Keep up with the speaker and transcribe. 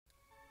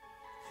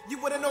You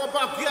wanna know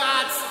about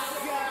gods?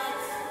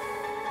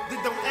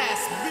 Then don't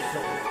ask me.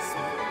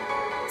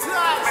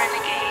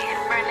 Renegade,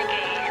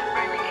 renegade,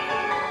 renegade.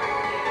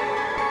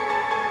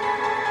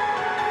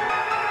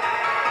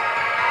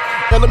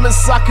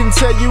 Elements, I can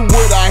tell you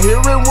what I hear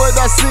and what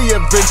I see.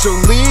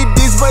 Eventually,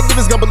 these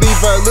motherfuckers gonna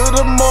believe a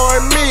little more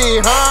in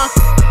me, huh?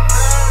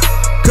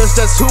 Cause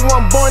that's who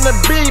I'm born to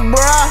be,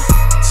 bruh.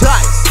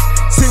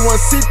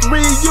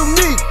 T1C3,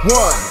 unique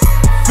one.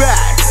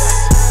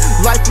 Facts.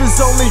 Life is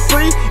only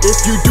free if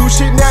you do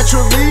shit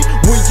naturally.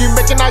 When you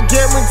make it, not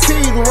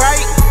guaranteed,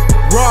 right?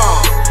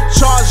 Wrong.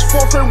 Charge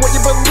forfeit what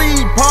you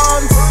believe,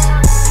 pawns.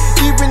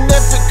 Even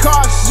if it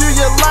costs you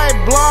your life,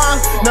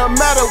 blonde. No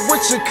matter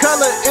what your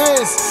color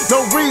is,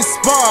 no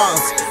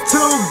respawns.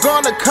 Two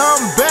gonna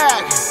come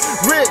back,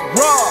 Rick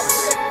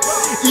Ross.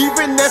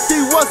 Even if he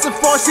wasn't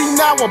forced, he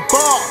now a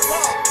boss.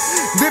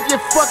 Live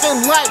your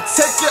fucking life,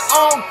 take your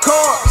own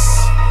course.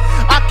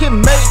 I can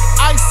make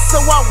ice,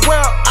 so I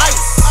wear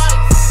ice.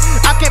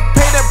 I can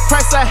pay the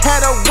price, I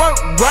had to work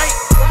right.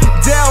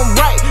 Damn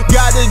right,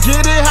 gotta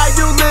get it how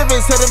you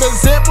living. Set an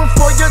example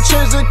for your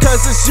children,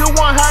 cause it's you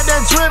on how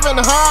they're driven,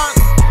 huh?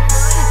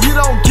 You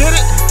don't get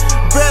it?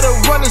 Better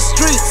run the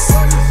streets.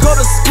 Go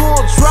to school,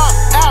 drop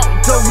out,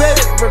 don't let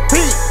it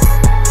repeat.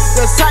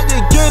 That's how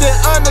you get it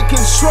under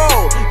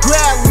control.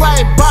 Grab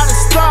life by the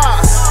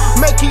stars,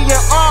 make it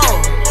your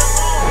own.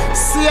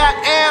 See, I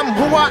am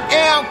who I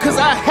am, cause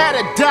I had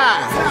to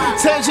die.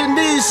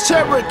 Tangerines,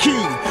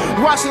 Cherokee,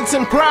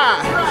 Washington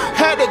Pride.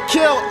 Had to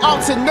kill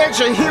alter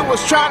nature, he was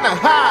trying to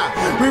hide.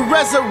 We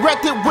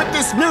resurrected with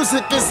this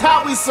music, is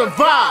how we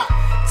survive.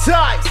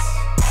 Tice.